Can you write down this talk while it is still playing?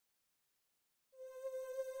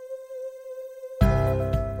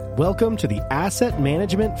Welcome to the Asset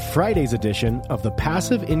Management Fridays edition of the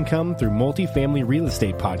Passive Income Through Multifamily Real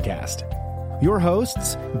Estate podcast. Your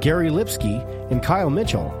hosts, Gary Lipsky and Kyle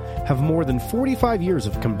Mitchell, have more than 45 years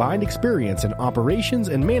of combined experience in operations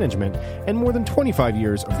and management and more than 25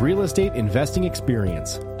 years of real estate investing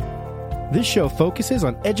experience. This show focuses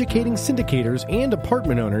on educating syndicators and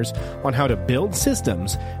apartment owners on how to build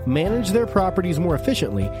systems, manage their properties more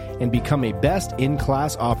efficiently, and become a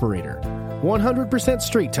best-in-class operator. 100%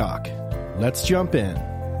 straight talk. Let's jump in.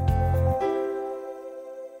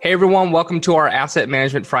 Hey everyone, welcome to our Asset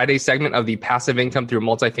Management Friday segment of the Passive Income Through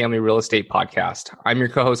Multifamily Real Estate podcast. I'm your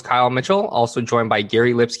co-host Kyle Mitchell, also joined by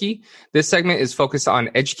Gary Lipsky. This segment is focused on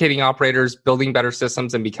educating operators, building better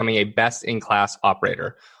systems, and becoming a best-in-class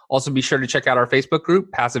operator. Also be sure to check out our Facebook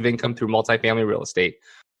group, Passive Income Through Multifamily Real Estate.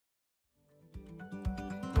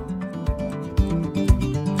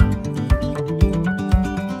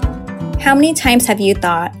 How many times have you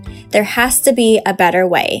thought, there has to be a better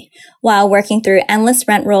way, while working through endless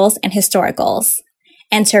rent rolls and historicals?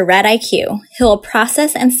 Enter Red IQ, who will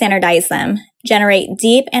process and standardize them, generate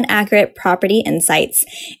deep and accurate property insights,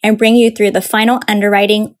 and bring you through the final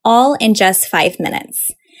underwriting all in just 5 minutes.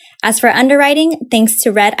 As for underwriting, thanks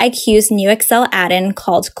to Red IQ's new Excel add-in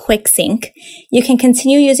called QuickSync, you can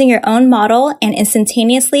continue using your own model and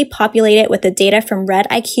instantaneously populate it with the data from Red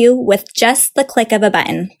IQ with just the click of a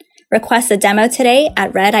button. Request a demo today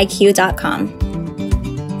at rediq.com.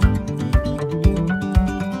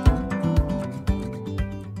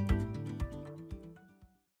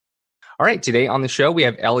 All right, today on the show, we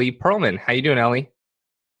have Ellie Perlman. How you doing, Ellie?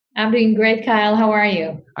 I'm doing great, Kyle. How are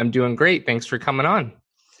you? I'm doing great. Thanks for coming on.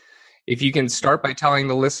 If you can start by telling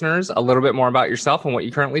the listeners a little bit more about yourself and what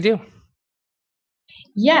you currently do.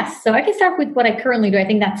 Yes. So I can start with what I currently do. I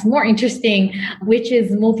think that's more interesting, which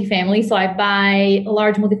is multifamily. So I buy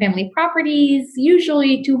large multifamily properties,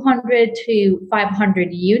 usually 200 to 500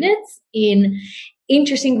 units in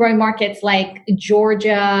interesting growing markets like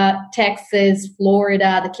Georgia, Texas,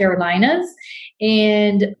 Florida, the Carolinas.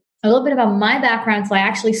 And a little bit about my background. So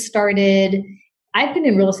I've been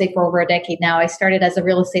in real estate for over a decade now. I started as a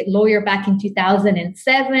real estate lawyer back in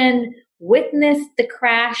 2007. Witnessed the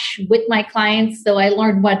crash with my clients. So I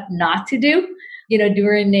learned what not to do,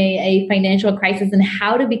 during a financial crisis and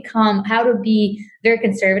how to be very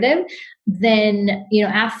conservative. Then,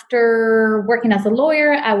 after working as a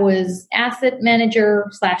lawyer, I was asset manager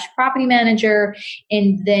 / property manager.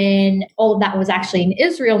 And then all of that was actually in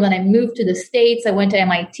Israel. Then I moved to the States. I went to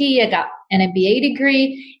MIT. I got an MBA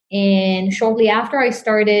degree. And shortly after I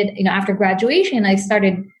started, after graduation, I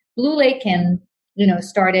started Blue Lake and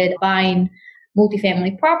started buying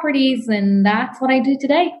multifamily properties, and that's what I do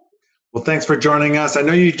today. Well, thanks for joining us. I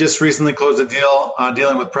know you just recently closed a deal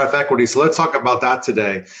dealing with pref equity, so let's talk about that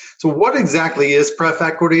today. So what exactly is pref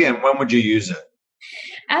equity and when would you use it?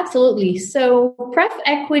 Absolutely. So pref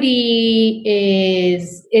equity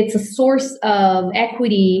it's a source of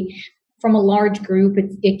equity from a large group.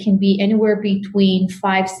 It can be anywhere between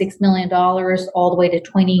 $5-6 million all the way to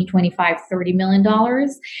 $20, $25, $30 million.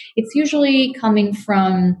 It's usually coming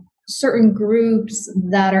from certain groups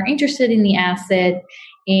that are interested in the asset,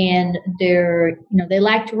 and they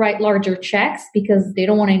like to write larger checks because they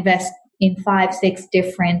don't want to invest in 5-6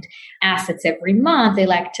 different assets every month. They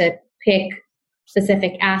like to pick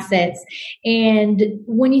specific assets. And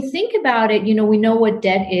when you think about it, we know what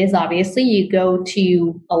debt is. Obviously, you go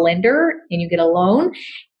to a lender and you get a loan,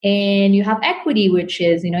 and you have equity, which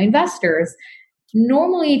is, investors.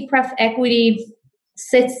 Normally, pref equity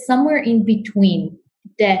sits somewhere in between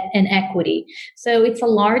debt and equity. So it's a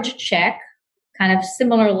large check, kind of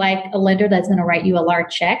similar like a lender that's going to write you a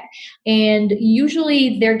large check. And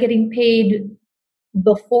usually they're getting paid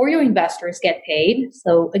before your investors get paid.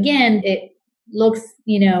 So again, it looks,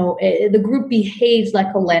 the group behaves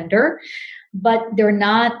like a lender, but they're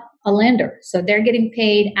not a lender. So they're getting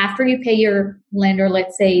paid after you pay your lender.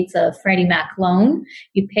 Let's say it's a Freddie Mac loan.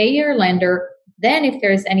 You pay your lender. Then if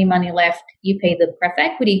there's any money left, you pay the pref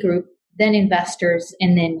equity group, then investors,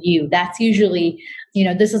 and then you. That's usually,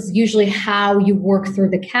 this is usually how you work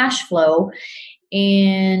through the cash flow.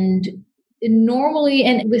 And normally,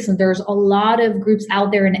 and listen, there's a lot of groups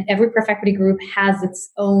out there, and every pref equity group has its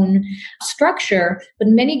own structure, but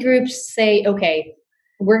many groups say, okay,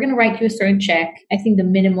 we're going to write you a certain check. I think the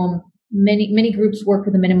minimum, many groups work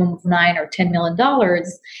with a minimum of $9 or $10 million.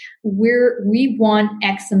 We want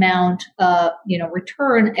X amount,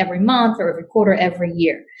 return every month or every quarter, every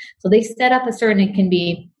year. So they set up it can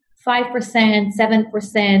be 5%,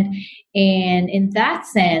 7%. And in that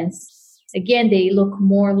sense, again, they look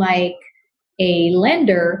more like a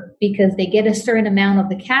lender, because they get a certain amount of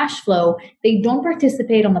the cash flow, they don't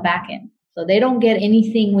participate on the back end. So they don't get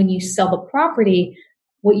anything when you sell the property.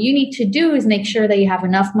 What you need to do is make sure that you have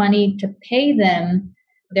enough money to pay them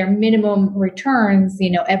their minimum returns,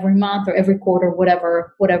 every month or every quarter,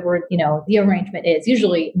 whatever, the arrangement is,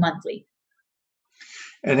 usually monthly.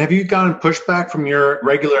 And have you gotten pushback from your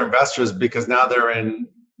regular investors because now they're in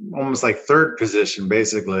almost like third position,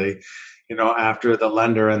 basically, after the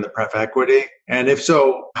lender and the pref equity? And if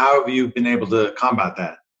so, how have you been able to combat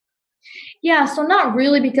that? Yeah, so not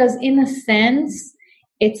really, because in a sense,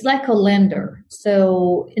 it's like a lender.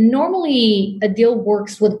 So normally a deal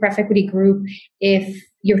works with pref equity group if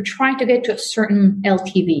you're trying to get to a certain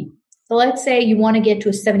LTV. So let's say you want to get to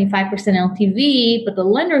a 75% LTV, but the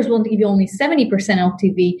lender is willing to give you only 70%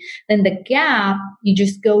 LTV. Then the gap, you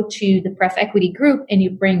just go to the pref equity group and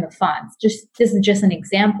you bring the funds. This is just an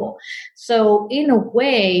example. So in a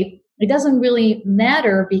way, it doesn't really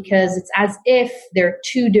matter because it's as if there are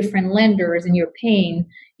two different lenders and you're paying,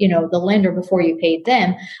 the lender before you paid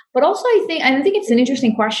them. But also I think it's an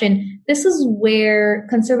interesting question. This is where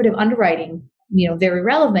conservative underwriting, very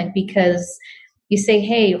relevant, because you say,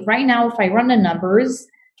 hey, right now, if I run the numbers,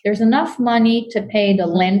 there's enough money to pay the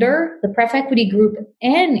lender, the pref equity group,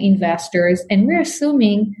 and investors. And we're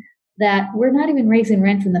assuming that we're not even raising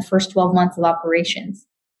rent in the first 12 months of operations.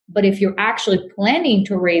 But if you're actually planning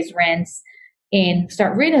to raise rents and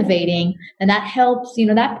start renovating, then that helps,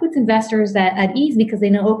 that puts investors at ease, because they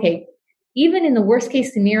know, okay, even in the worst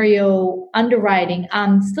case scenario underwriting,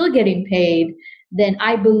 I'm still getting paid. Then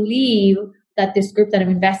I believe that this group that I'm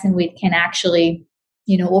investing with can actually,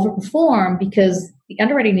 overperform, because the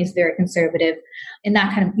underwriting is very conservative, and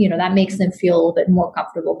that kind of, that makes them feel a little bit more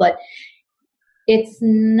comfortable. But it's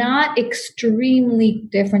not extremely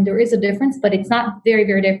different. There is a difference, but it's not very,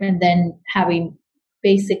 very different than having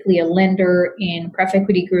basically a lender in pref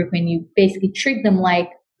equity group, and you basically treat them like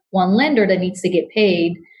one lender that needs to get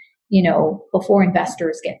paid, before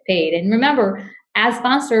investors get paid. And remember, as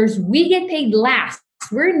sponsors, we get paid last.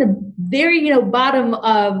 We're in the very, bottom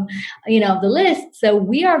of, the list. So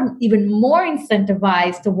we are even more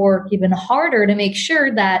incentivized to work even harder to make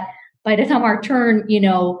sure that by the time it's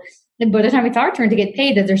our turn to get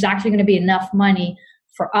paid, that there's actually going to be enough money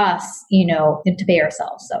for us, to pay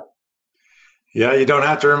ourselves. So. Yeah, you don't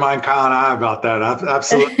have to remind Kyle and I about that.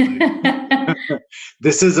 Absolutely.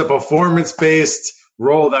 This is a performance-based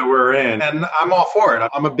role that we're in, and I'm all for it.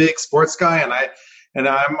 I'm a big sports guy, and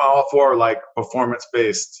I'm all for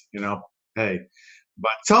performance-based, pay.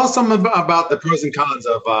 But tell us something about the pros and cons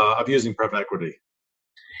of using pref equity.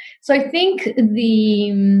 So I think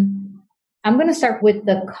I'm going to start with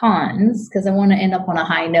the cons, because I want to end up on a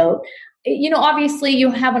high note. Obviously you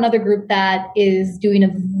have another group that is doing a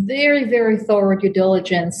very, very thorough due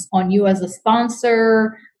diligence on you as a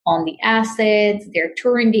sponsor, on the assets. They're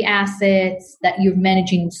touring the assets that you're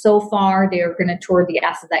managing so far. They're going to tour the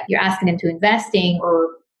asset that you're asking them to investing or,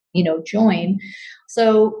 join.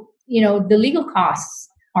 So, the legal costs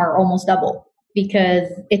are almost double, because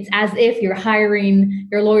it's as if you're hiring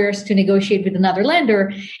your lawyers to negotiate with another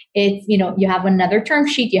lender. It's, you have another term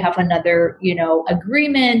sheet, you have another,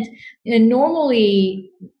 agreement. And normally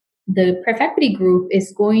the pref equity group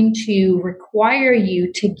is going to require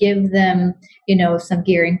you to give them, some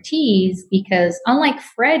guarantees, because unlike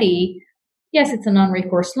Freddie, yes, it's a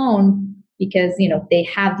non-recourse loan because, they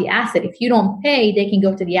have the asset. If you don't pay, they can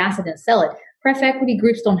go to the asset and sell it. Pref equity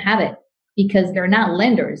groups don't have it, because they're not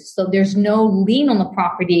lenders. So there's no lien on the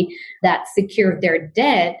property that secures their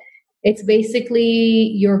debt. It's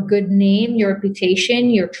basically your good name, your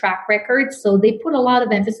reputation, your track record. So they put a lot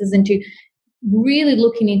of emphasis into really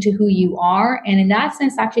looking into who you are. And in that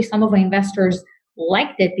sense, actually, some of my investors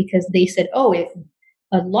liked it, because they said, oh, if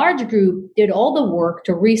a large group did all the work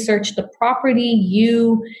to research the property,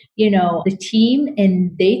 the team,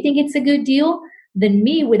 and they think it's a good deal, then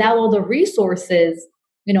me, without all the resources,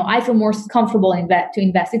 I feel more comfortable to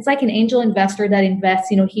invest. It's like an angel investor that invests,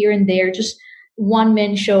 here and there, just one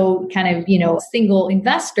man show kind of, single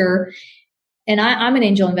investor. And I'm an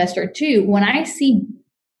angel investor too. When I see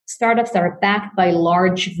startups that are backed by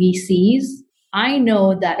large VCs, I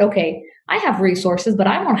know that, okay, I have resources, but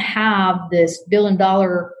I don't have this $1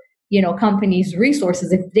 billion, company's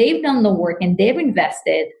resources. If they've done the work and they've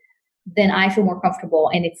invested, then I feel more comfortable.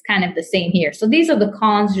 And it's kind of the same here. So these are the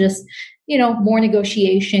cons, just, more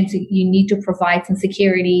negotiations. You need to provide some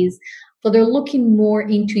securities. So they're looking more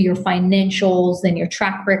into your financials and your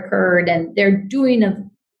track record, and they're doing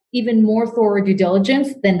even more thorough due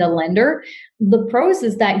diligence than the lender. The pros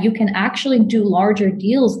is that you can actually do larger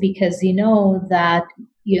deals, because you know that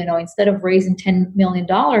instead of raising $10 million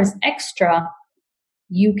extra,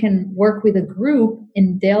 you can work with a group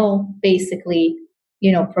and they'll basically,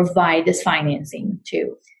 provide this financing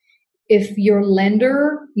too. If your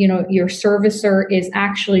lender, your servicer is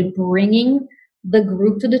actually bringing the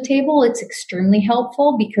group to the table, it's extremely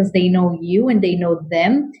helpful because they know you and they know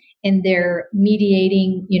them, and they're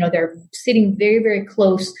mediating, they're sitting very, very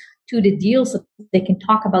close to the deal so they can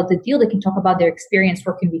talk about the deal. They can talk about their experience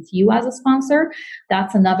working with you as a sponsor.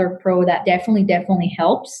 That's another pro that definitely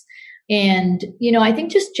helps. And, I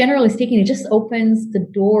think just generally speaking, it just opens the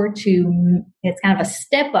door to, it's kind of a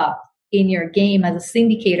step up in your game as a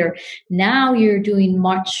syndicator. Now you're doing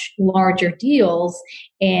much larger deals.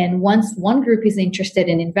 And once one group is interested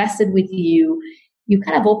and invested with you, you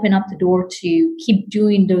kind of open up the door to keep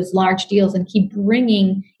doing those large deals and keep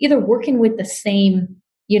bringing, either working with the same,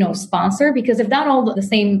 sponsor, because they've done all the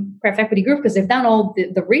same pref equity group, because they've done all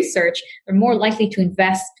the research, they're more likely to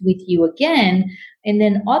invest with you again. And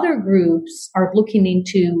then other groups are looking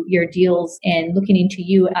into your deals and looking into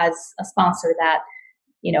you as a sponsor that,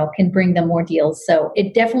 can bring them more deals. So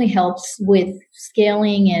it definitely helps with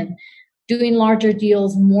scaling and doing larger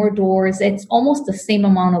deals, more doors. It's almost the same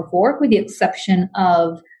amount of work with the exception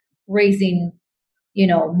of raising,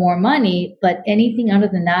 more money, but anything other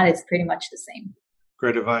than that is pretty much the same.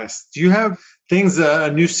 Great advice. Do you have things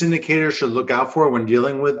a new syndicator should look out for when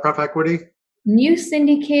dealing with pref equity? New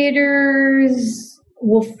syndicators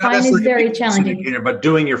will find it very challenging. But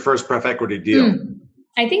doing your first pref equity deal.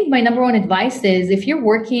 I think my number one advice is if you're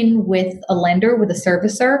working with a lender, with a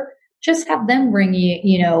servicer, just have them bring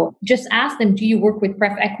you, just ask them, do you work with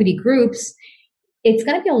pref equity groups? It's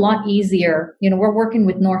going to be a lot easier. We're working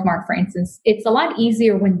with Northmark, for instance. It's a lot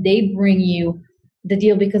easier when they bring you the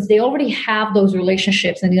deal because they already have those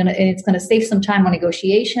relationships, and it's going to save some time on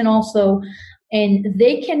negotiation also. And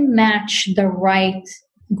they can match the right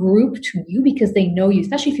group to you because they know you,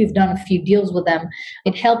 especially if you've done a few deals with them.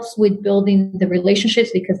 It helps with building the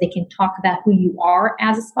relationships because they can talk about who you are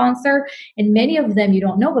as a sponsor. And many of them you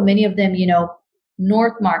don't know, but many of them,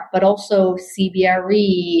 Northmark, but also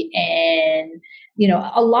CBRE and,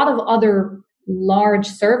 a lot of other large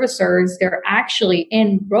servicers, they're actually,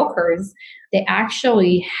 and brokers, they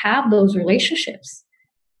actually have those relationships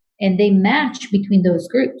and they match between those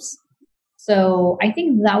groups. So I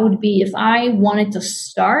think that would be, if I wanted to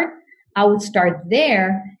start, I would start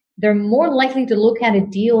there. They're more likely to look at a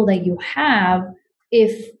deal that you have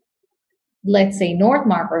if, let's say,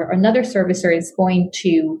 Northmark or another servicer is going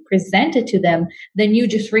to present it to them, than you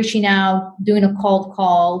just reaching out, doing a cold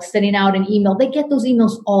call, sending out an email. They get those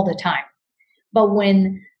emails all the time. But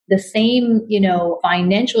when the same,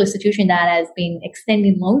 financial institution that has been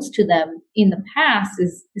extending loans to them in the past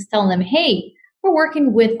is telling them, hey, we're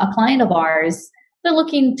working with a client of ours, they're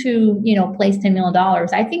looking to, place $10 million.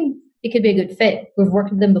 I think it could be a good fit. We've worked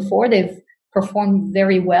with them before. They've performed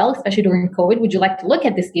very well, especially during COVID. Would you like to look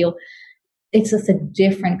at this deal? It's just a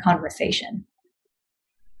different conversation.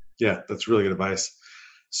 Yeah, that's really good advice.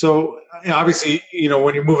 So obviously,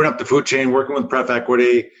 when you're moving up the food chain, working with pref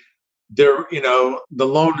equity, the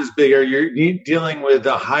loan is bigger. You're dealing with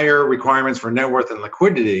the higher requirements for net worth and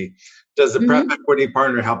liquidity. Does the pref equity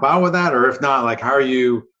partner help out with that? Or if not, how are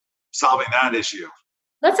you solving that issue?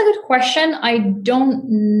 That's a good question. I don't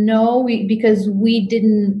know because we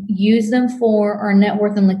didn't use them for our net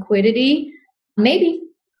worth and liquidity. Maybe,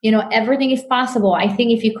 everything is possible. I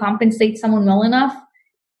think if you compensate someone well enough,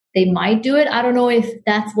 they might do it. I don't know if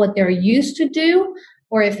that's what they're used to do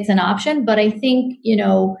or if it's an option, but I think,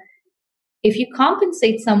 if you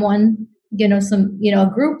compensate someone,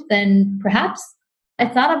 a group, then perhaps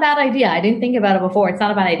it's not a bad idea. I didn't think about it before. It's not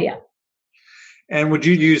a bad idea. And would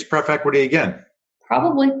you use pref equity again?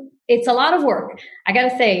 Probably. It's a lot of work. I got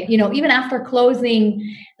to say, even after closing,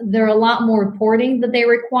 there are a lot more reporting that they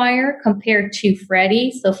require compared to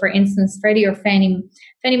Freddie. So for instance, Freddie or Fannie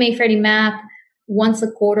Mae, Freddie Mac, once a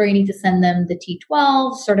quarter, you need to send them the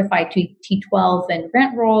T12, certified T12 and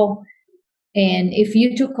rent roll. And if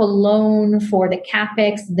you took a loan for the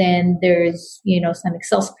CapEx, then there's, some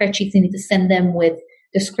Excel spreadsheets you need to send them with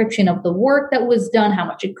description of the work that was done, how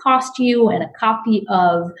much it cost you, and a copy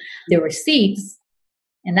of the receipts.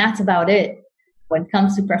 And that's about it. When it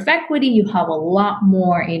comes to pref equity, you have a lot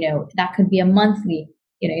more, that could be a monthly,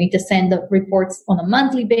 you need to send the reports on a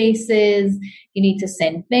monthly basis. You need to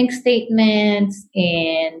send bank statements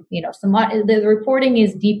and, the reporting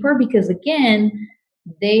is deeper because again,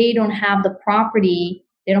 they don't have the property.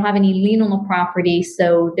 They don't have any lien on the property.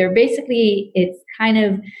 So they're basically, it's kind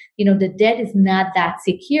of, the debt is not that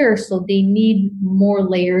secure. So they need more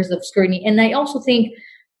layers of scrutiny. And I also think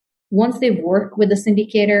once they've worked with the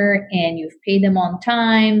syndicator and you've paid them on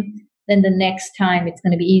time, then the next time it's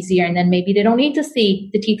going to be easier. And then maybe they don't need to see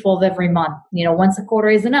the T12 every month. Once a quarter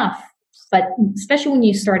is enough. But especially when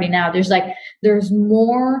you're starting out, there's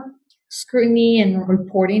more scrutiny and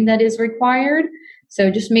reporting that is required. So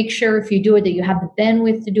just make sure if you do it that you have the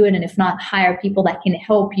bandwidth to do it. And if not, hire people that can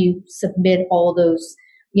help you submit all those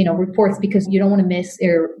reports, because you don't want to miss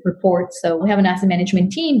your reports. So we have an asset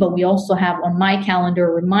management team, but we also have on my calendar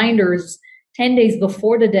reminders 10 days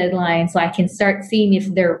before the deadline, so I can start seeing if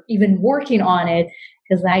they're even working on it,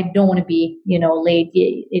 because I don't want to be, late.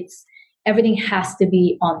 Everything has to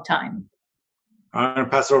be on time. I'm going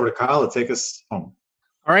to pass it over to Kyle to take us home.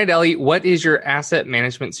 All right, Ellie, what is your asset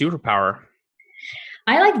management superpower?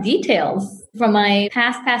 I like details. From my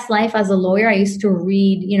past life as a lawyer, I used to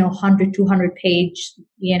read, 100, 200 page,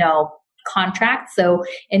 contracts. So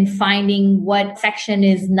in finding what section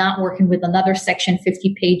is not working with another section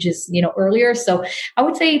 50 pages, earlier. So I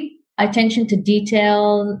would say attention to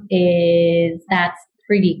detail that's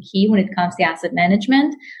pretty key when it comes to asset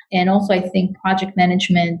management. And also I think project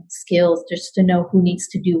management skills, just to know who needs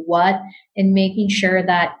to do what, and making sure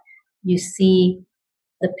that you see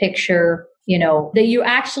the picture, that you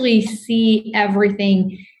actually see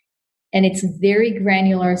everything and it's very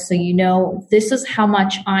granular. So, this is how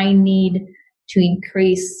much I need to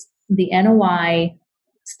increase the NOI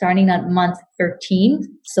starting at month 13.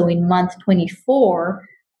 So in month 24,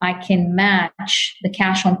 I can match the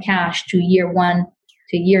cash on cash to year 1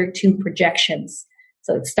 to year 2 projections.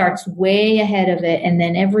 So it starts way ahead of it. And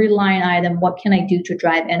then every line item, what can I do to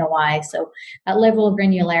drive NOI? So that level of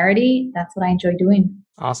granularity, that's what I enjoy doing.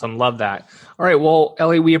 Awesome. Love that. All right. Well,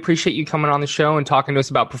 Ellie, we appreciate you coming on the show and talking to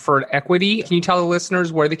us about preferred equity. Can you tell the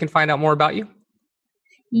listeners where they can find out more about you?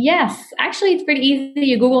 Yes. Actually, it's pretty easy.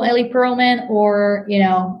 You Google Ellie Perlman or,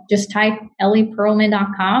 just type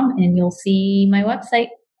ellieperlman.com and you'll see my website.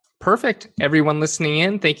 Perfect. Everyone listening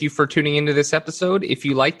in, thank you for tuning into this episode. If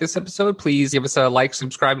you like this episode, please give us a like,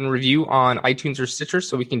 subscribe, and review on iTunes or Stitcher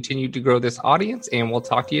so we continue to grow this audience, and we'll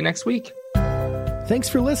talk to you next week. Thanks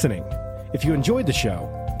for listening. If you enjoyed the show,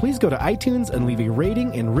 please go to iTunes and leave a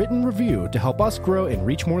rating and written review to help us grow and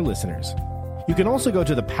reach more listeners. You can also go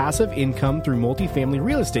to the Passive Income Through Multifamily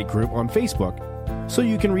Real Estate group on Facebook so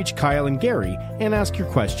you can reach Kyle and Gary and ask your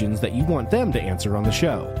questions that you want them to answer on the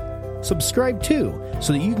show. Subscribe too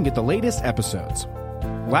so that you can get the latest episodes.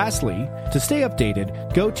 Lastly, to stay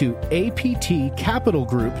updated, go to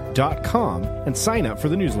aptcapitalgroup.com and sign up for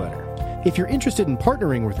the newsletter. If you're interested in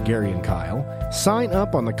partnering with Gary and Kyle, sign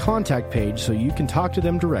up on the contact page so you can talk to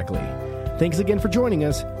them directly. Thanks again for joining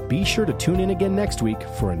us. Be sure to tune in again next week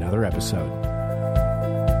for another episode.